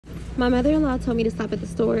My mother-in-law told me to stop at the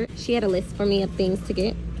store. She had a list for me of things to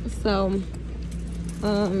get. So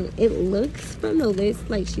it looks from the list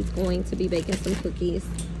like she's going to be baking some cookies.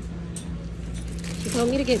 She told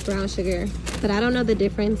me to get brown sugar, but I don't know the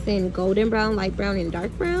difference in golden brown, light brown, and dark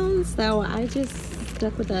brown. So I just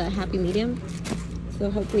stuck with a happy medium. So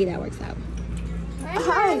hopefully that works out.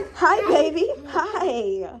 Hi baby,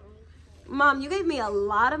 hi. Mom, you gave me a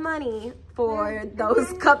lot of money for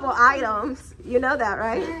those couple items. You know that,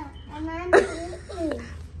 right?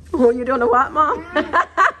 Well, you doing a what, Mom?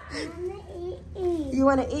 You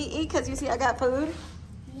want to eat because you see I got food?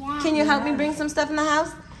 Yeah. Can you help me bring some stuff in the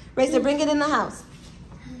house? Racer, bring it in the house.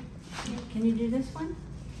 Can you do this one?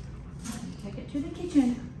 Take it to the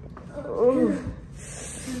kitchen. Ooh,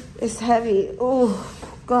 it's heavy. Ooh,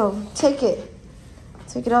 go. Take it.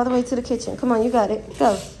 Take it all the way to the kitchen. Come on, you got it.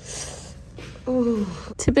 Go. Ooh.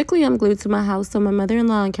 Typically, I'm glued to my house, so my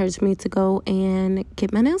mother-in-law encouraged me to go and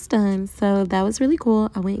get my nails done. So that was really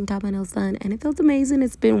cool. I went and got my nails done, and it felt amazing.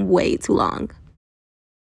 It's been way too long.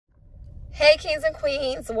 Hey, kings and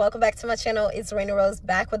queens. Welcome back to my channel. It's Raina Rose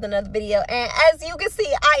back with another video. And as you can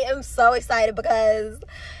see, I am so excited because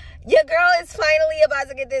your girl is finally about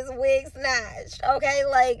to get this wig snatched. Okay,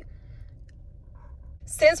 like,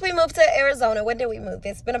 since we moved to Arizona, when did we move?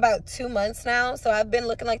 It's been about 2 months now. So I've been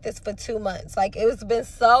looking like this for 2 months. Like, it's been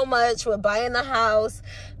so much with buying the house.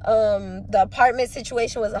 The apartment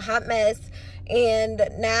situation was a hot mess. And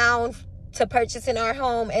now to purchasing our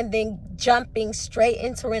home and then jumping straight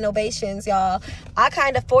into renovations, y'all. I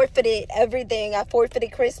kind of forfeited everything. I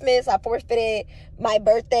forfeited Christmas. I forfeited my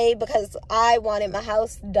birthday because I wanted my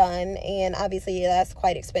house done, and obviously that's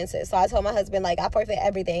quite expensive. So I told my husband, like, I forfeit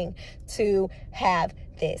everything to have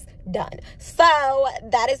this done. So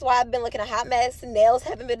that is why I've been looking a hot mess. Nails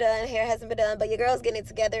haven't been done, hair hasn't been done, but your girl's getting it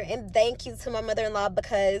together. And thank you to my mother-in-law,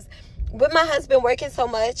 because with my husband working so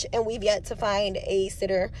much and we've yet to find a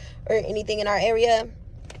sitter or anything in our area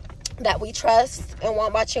that we trust and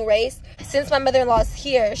want watching Race. Since my mother-in-law's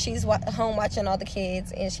here, she's home watching all the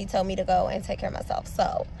kids, and she told me to go and take care of myself.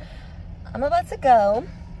 So I'm about to go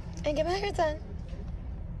and get my hair done.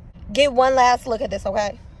 Get one last look at this,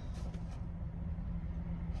 okay?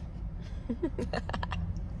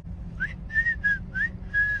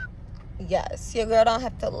 Yes, your girl don't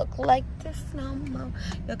have to look like this no more.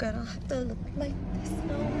 Your girl don't have to look like this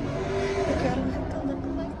no more. Your girl don't have to look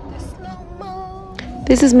like this no more.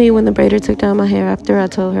 This is me when the braider took down my hair after I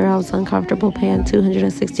told her I was uncomfortable paying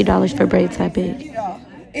 $260 for braids that big. Y'all,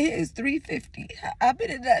 it is $3.50. I've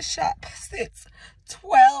been in that shop since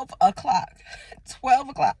 12 o'clock. 12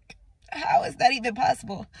 o'clock. How is that even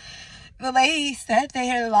possible? The lady sat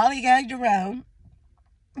there lollygagged around.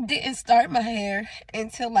 Didn't start my hair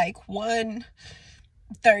until like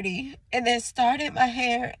 1:30, and then started my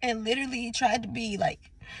hair and literally tried to be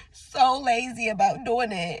like so lazy about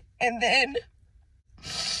doing it, and then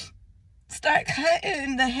start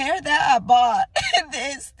cutting the hair that I bought and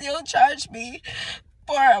then still charge me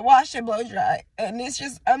for a wash and blow dry. And it's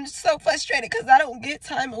just, I'm just so frustrated because I don't get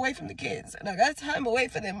time away from the kids, and I got time away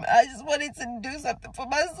from them. I just wanted to do something for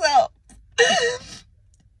myself.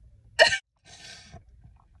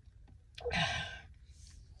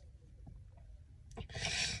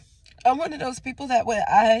 I'm one of those people that when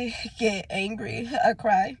I get angry, I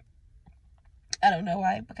cry. I don't know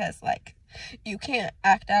why, because like, you can't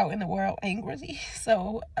act out in the world angrily,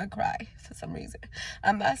 so I cry for some reason.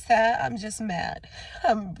 I'm not sad, I'm just mad.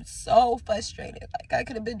 I'm so frustrated. Like, I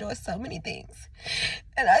could have been doing so many things.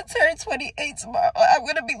 And I turn 28 tomorrow. I'm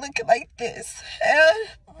gonna be looking like this. And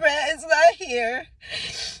Red is not here.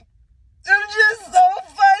 I'm just so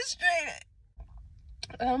frustrated.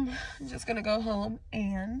 I'm just gonna go home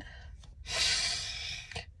and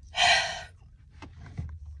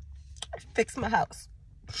fix my house.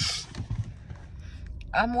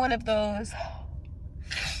 I'm one of those,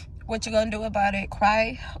 what you gonna do about it,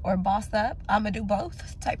 cry or boss up? I'm gonna do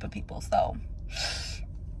both type of people. So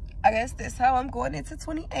I guess this is how I'm going into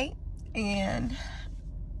 28, and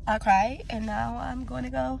I cried, and now I'm going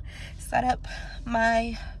to go set up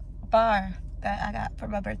my bar that I got for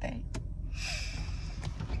my birthday.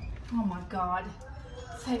 Oh my God.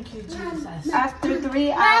 Thank you, Jesus. After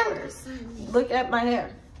 3 hours, look at my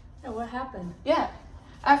hair. Yeah, what happened? Yeah,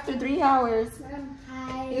 after 3 hours,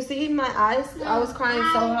 you see my eyes? I was crying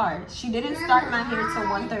so hard. She didn't start my hair till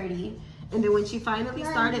 1:30, and then when she finally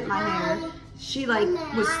started my hair, she like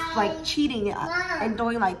was like cheating and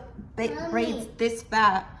doing like braids this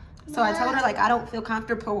fat. So I told her, like, I don't feel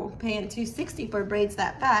comfortable paying $260 for braids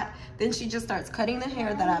that fat. Then she just starts cutting the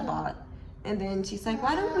hair that I bought, and then she's like,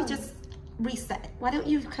 why don't we just reset? Why don't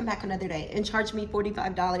you come back another day and charge me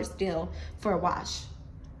 $45 still for a wash?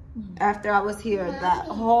 after I was here. That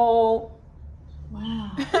whole...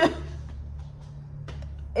 Wow.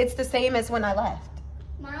 It's the same as when I left.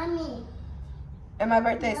 Mommy. And my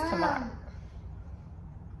birthday is tomorrow.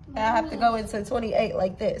 And I have to go into 28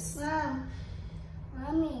 like this. Mom.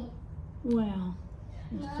 Mommy. Wow.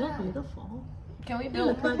 It's so beautiful. Can we You build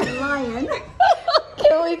look like a lion.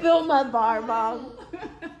 Can we build my bar, Mom?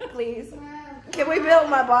 Please. Can we build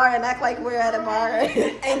my bar and act like we're at a bar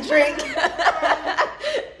and drink?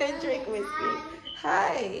 And drink whiskey.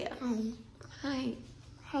 Hi. Hi.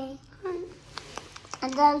 Hey.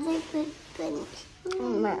 And then they finish.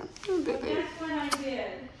 Mom. Guess what I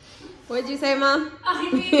did? What'd you say, Mom? I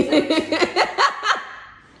need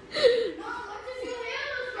Mom, what does your hair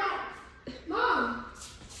look like? Mom.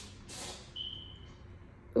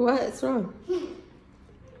 What's wrong?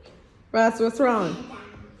 Ross, what's wrong?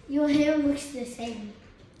 Your hair looks the same.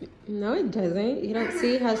 No, it doesn't. You don't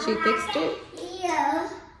see how she fixed it? Yeah.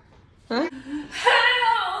 Huh?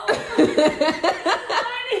 Help! I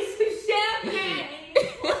need some champagne.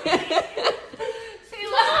 She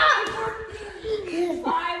left me for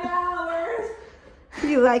 5 hours.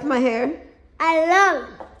 You like my hair? I love it.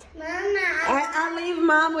 Mama. I leave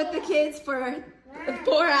Mom with the kids for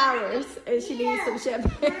 4 hours and she needs some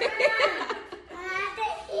champagne. I like the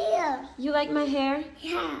hair. You like my hair?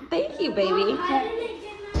 Yeah. Thank you, baby. I didn't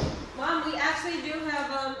get my... Mom, we actually do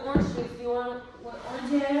have orange juice. Do you want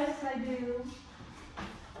orange? Yes, I do.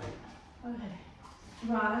 Okay.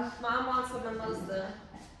 Ross. Mom wants some mimosa.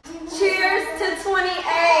 Cheers to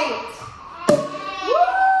 28. Woo!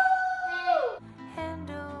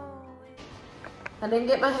 I didn't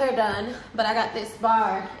get my hair done, but I got this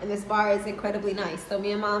bar, and this bar is incredibly nice. So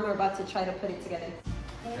me and Mom are about to try to put it together.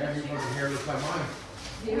 Everybody's hair looks like mine.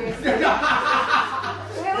 Really, Did Sterling?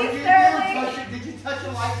 you touch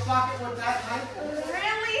a light socket with that knife?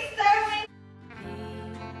 Really, Sterling?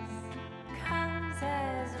 Peace comes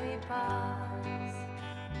as we pause,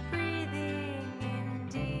 breathing in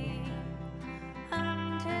deep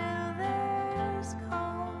until there's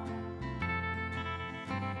calm.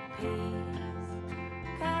 Peace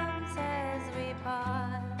comes as we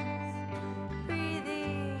pause,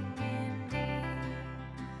 breathing in deep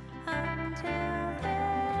until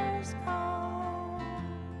there's calm.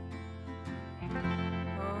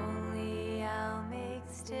 Only I'll make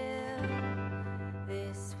still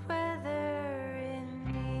this weather in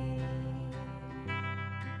me.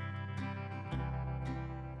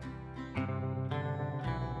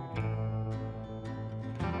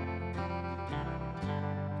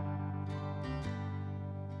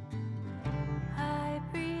 I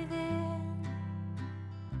breathe in,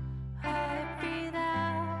 I breathe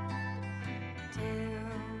out, till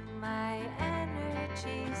my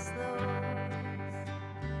energy slows.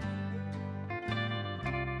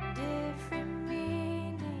 Different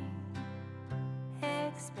meaning,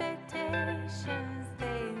 expectations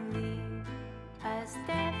they leave us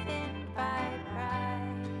deafened by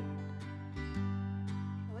pride.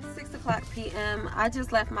 It's 6 o'clock p.m. I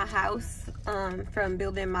just left my house from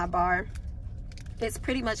building my bar. It's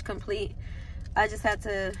pretty much complete. I just had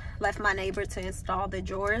to left my neighbor to install the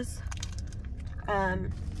drawers.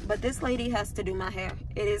 But this lady has to do my hair.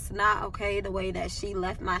 It is not okay the way that she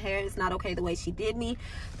left my hair. It's not okay the way she did me.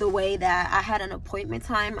 The way that I had an appointment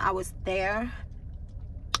time. I was there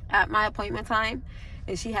at my appointment time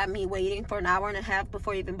and she had me waiting for an hour and a half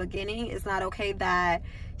before even beginning. It's not okay that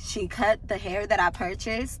she cut the hair that I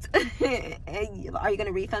purchased. And are you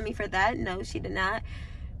gonna refund me for that? No, she did not.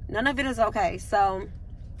 None of it is okay. So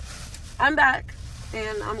I'm back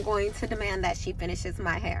and I'm going to demand that she finishes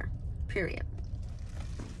my hair, period.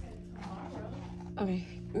 Okay,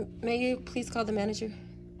 may you please call the manager?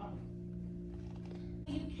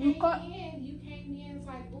 You came in, it's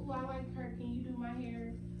like, ooh, I like her, can you do my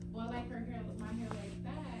hair? Well, I like her hair, my hair like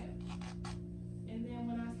that. And then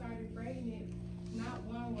when I started braiding it, not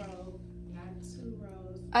 1 row, not 2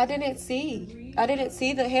 rows. I didn't see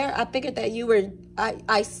the hair. I figured that you were,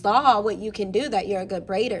 I saw what you can do, that you're a good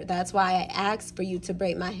braider. That's why I asked for you to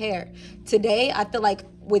braid my hair. Today, I feel like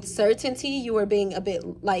with certainty, you were being a bit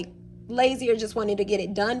like lazy or just wanting to get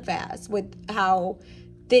it done fast with how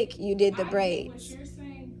thick you did the braids. What you're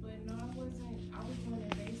saying, but no, I wasn't. I was doing it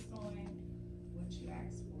based on what you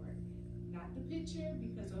asked for, not the picture,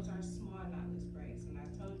 because those are small knotless braids. And I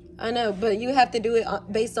told you. I know, but you have to do it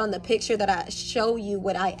based on the picture that I show you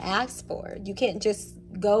what I asked for. You can't just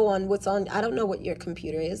go on what's on. I don't know what your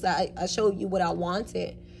computer is. I showed you what I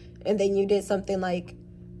wanted, and then you did something like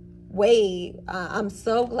way. I'm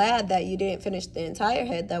so glad that you didn't finish the entire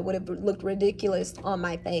head. That would have looked ridiculous on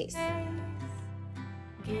my face.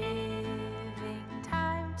 Giving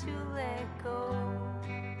time to let go.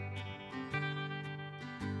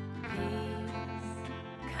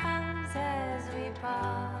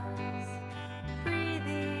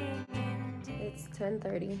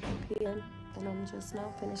 10:30 p.m. and I'm just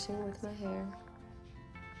now finishing with my hair.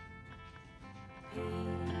 Peace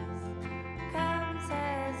comes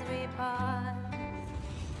as we pause.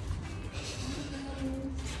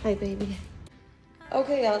 Hi, baby.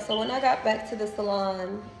 Okay, y'all, so when I got back to the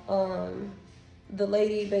salon, the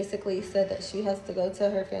lady basically said that she has to go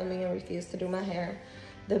to her family and refuse to do my hair.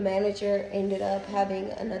 The manager ended up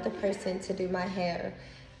having another person to do my hair.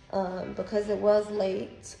 Because it was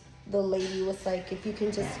late, the lady was like, if you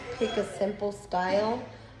can just pick a simple style,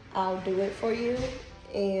 I'll do it for you,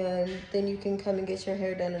 and then you can come and get your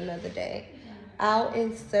hair done another day. I'll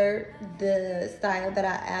insert the style that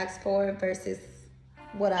I asked for versus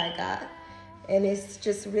what I got. And it's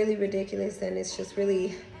just really ridiculous, and it's just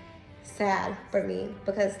really sad for me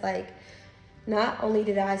because, like, not only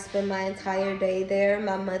did I spend my entire day there,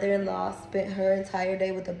 my mother-in-law spent her entire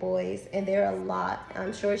day with the boys, and they're a lot.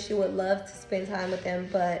 I'm sure she would love to spend time with them,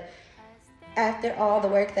 but after all the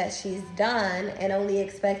work that she's done and only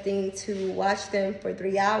expecting to watch them for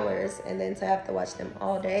 3 hours and then to have to watch them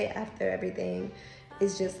all day after everything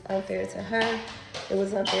is just unfair to her. It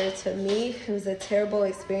was unfair to me. It was a terrible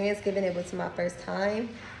experience given it was my first time.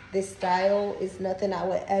 This style is nothing I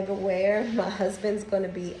would ever wear. My husband's gonna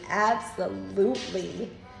be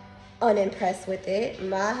absolutely unimpressed with it.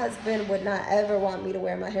 My husband would not ever want me to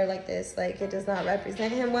wear my hair like this. Like, it does not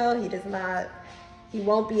represent him well. He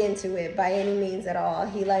won't be into it by any means at all.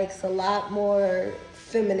 He likes a lot more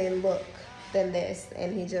feminine look than this,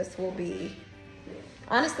 and he just will be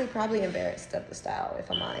honestly probably embarrassed of the style, if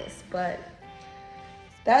I'm honest. But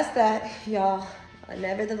that's that, y'all.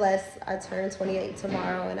 Nevertheless, I turn 28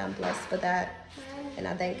 tomorrow, and I'm blessed for that, and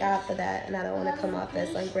I thank God for that, and I don't want to come off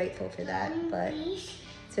as ungrateful for that, but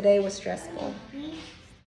today was stressful.